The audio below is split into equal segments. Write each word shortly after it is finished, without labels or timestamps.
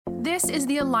This is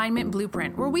the Alignment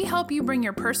Blueprint, where we help you bring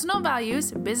your personal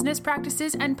values, business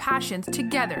practices, and passions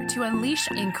together to unleash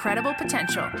incredible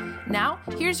potential. Now,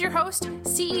 here's your host,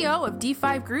 CEO of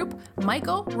D5 Group,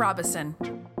 Michael Robison.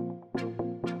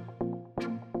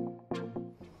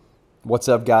 What's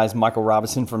up, guys? Michael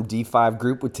Robison from D5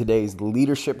 Group with today's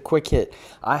Leadership Quick Hit.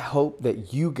 I hope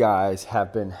that you guys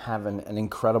have been having an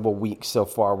incredible week so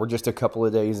far. We're just a couple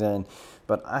of days in,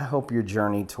 but I hope your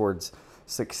journey towards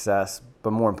success,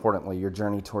 but more importantly, your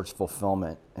journey towards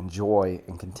fulfillment and joy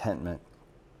and contentment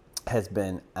has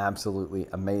been absolutely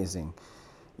amazing.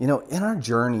 You know, in our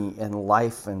journey in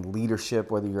life and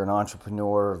leadership, whether you're an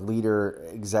entrepreneur, leader,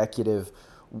 executive,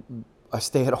 a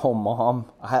stay-at-home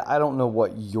mom, I don't know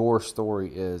what your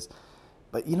story is,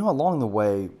 but you know, along the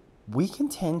way, we can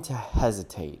tend to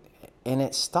hesitate, and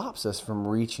it stops us from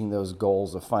reaching those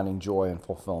goals of finding joy and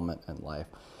fulfillment in life.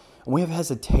 And we have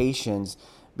hesitations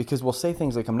because we'll say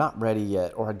things like, I'm not ready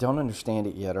yet, or I don't understand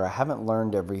it yet, or I haven't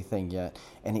learned everything yet.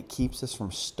 And it keeps us from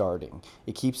starting.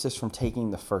 It keeps us from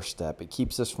taking the first step. It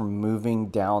keeps us from moving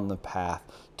down the path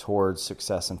towards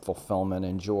success and fulfillment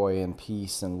and joy and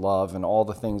peace and love and all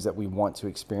the things that we want to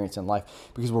experience in life,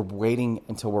 because we're waiting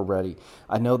until we're ready.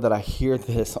 I know that I hear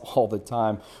this all the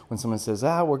time when someone says,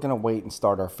 we're going to wait and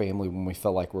start our family when we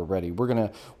feel like we're ready. We're going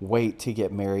to wait to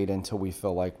get married until we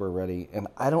feel like we're ready. And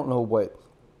I don't know what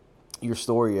your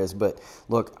story is, but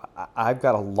look, I've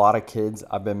got a lot of kids.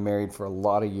 I've been married for a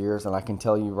lot of years, and I can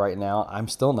tell you right now, I'm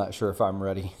still not sure if I'm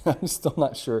ready. I'm still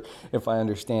not sure if I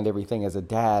understand everything as a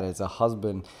dad, as a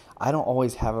husband. I don't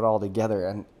always have it all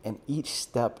together, and each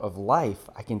step of life,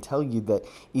 I can tell you that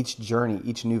each journey,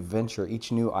 each new venture,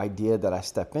 each new idea that I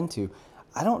step into,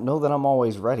 I don't know that I'm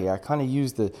always ready. I kind of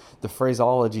use the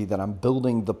phraseology that I'm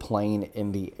building the plane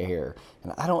in the air,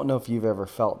 and I don't know if you've ever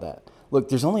felt that. Look,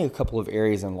 there's only a couple of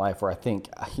areas in life where I think,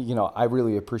 I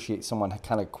really appreciate someone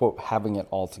kind of, quote, having it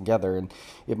all together. And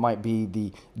it might be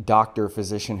the doctor,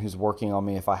 physician who's working on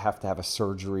me if I have to have a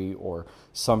surgery or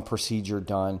some procedure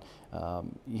done.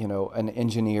 An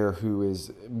engineer who is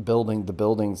building the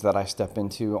buildings that I step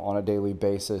into on a daily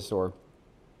basis, or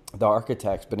the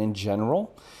architects. But in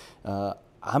general,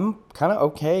 I'm kind of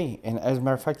okay. And as a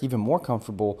matter of fact, even more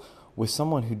comfortable with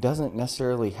someone who doesn't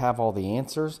necessarily have all the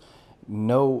answers,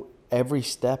 know every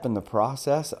step in the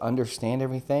process, understand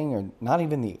everything, or not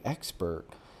even the expert.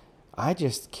 I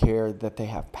just care that they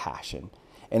have passion.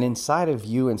 And inside of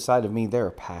you, inside of me, there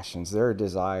are passions, there are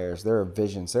desires, there are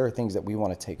visions, there are things that we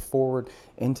want to take forward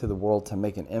into the world to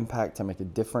make an impact, to make a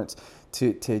difference,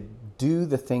 to do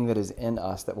the thing that is in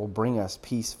us that will bring us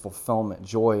peace, fulfillment,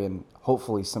 joy, and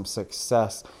hopefully some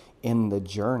success in the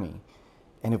journey.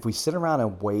 And if we sit around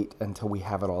and wait until we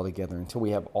have it all together, until we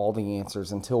have all the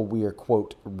answers, until we are,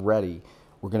 quote, ready,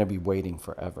 we're going to be waiting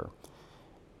forever.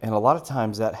 And a lot of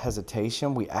times that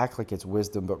hesitation, we act like it's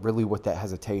wisdom, but really what that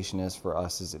hesitation is for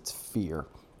us is it's fear.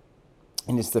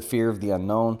 And it's the fear of the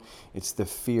unknown. It's the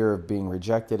fear of being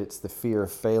rejected. It's the fear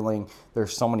of failing.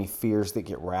 There's so many fears that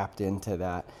get wrapped into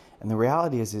that. And the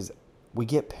reality is we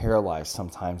get paralyzed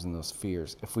sometimes in those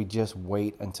fears if we just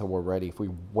wait until we're ready, if we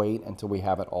wait until we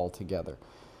have it all together.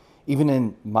 Even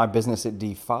in my business at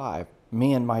D5,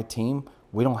 me and my team,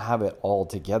 we don't have it all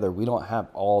together. We don't have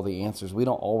all the answers. We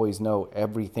don't always know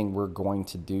everything we're going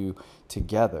to do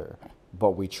together,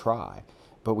 but we try.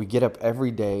 But we get up every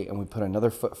day and we put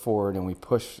another foot forward and we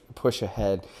push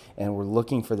ahead, and we're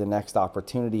looking for the next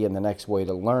opportunity and the next way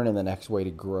to learn and the next way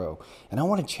to grow. And I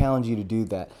want to challenge you to do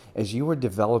that as you are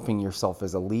developing yourself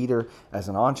as a leader, as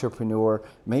an entrepreneur.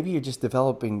 Maybe you're just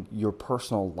developing your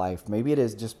personal life. Maybe it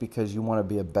is just because you want to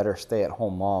be a better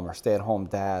stay-at-home mom or stay-at-home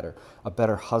dad, or a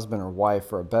better husband or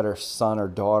wife, or a better son or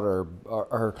daughter,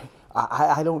 or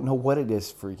I don't know what it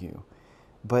is for you.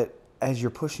 But as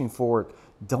you're pushing forward,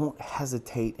 don't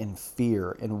hesitate in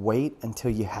fear and wait until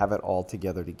you have it all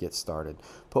together to get started.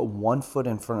 Put one foot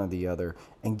in front of the other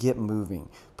and get moving.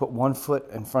 Put one foot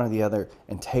in front of the other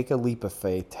and take a leap of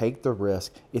faith. Take the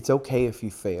risk. It's okay if you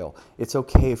fail. It's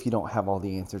okay if you don't have all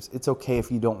the answers. It's okay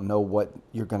if you don't know what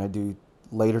you're going to do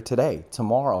later today,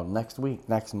 tomorrow, next week,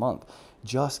 next month.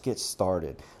 Just get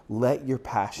started. Let your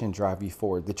passion drive you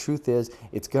forward. The truth is,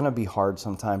 it's going to be hard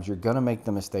sometimes. You're going to make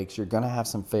the mistakes. You're going to have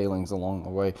some failings along the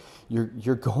way.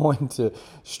 You're going to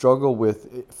struggle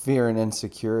with fear and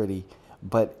insecurity.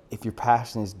 But if your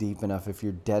passion is deep enough, if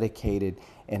you're dedicated,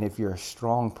 and if you're a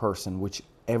strong person, which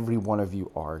every one of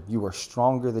you are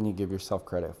stronger than you give yourself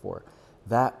credit for.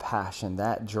 That passion,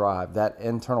 that drive, that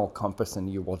internal compass in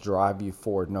you will drive you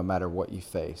forward no matter what you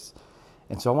face.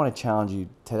 And so I want to challenge you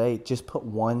today, just put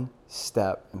one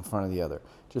step in front of the other.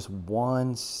 Just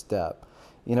one step.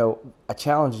 You know, I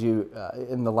challenged you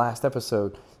in the last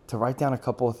episode to write down a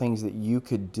couple of things that you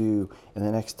could do in the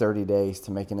next 30 days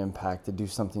to make an impact, to do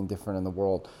something different in the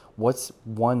world. What's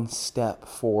one step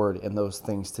forward in those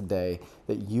things today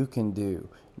that you can do?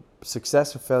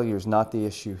 Success or failure is not the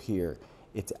issue here.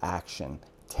 It's action.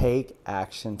 Take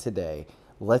action today.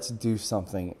 Let's do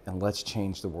something and let's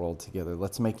change the world together.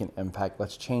 Let's make an impact.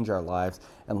 Let's change our lives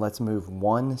and let's move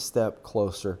one step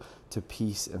closer to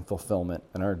peace and fulfillment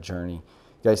in our journey.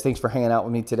 Guys, thanks for hanging out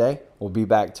with me today. We'll be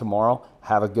back tomorrow.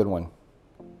 Have a good one.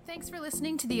 Thanks for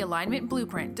listening to the Alignment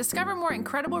Blueprint. Discover more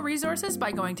incredible resources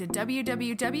by going to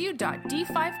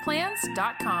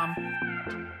www.d5plans.com.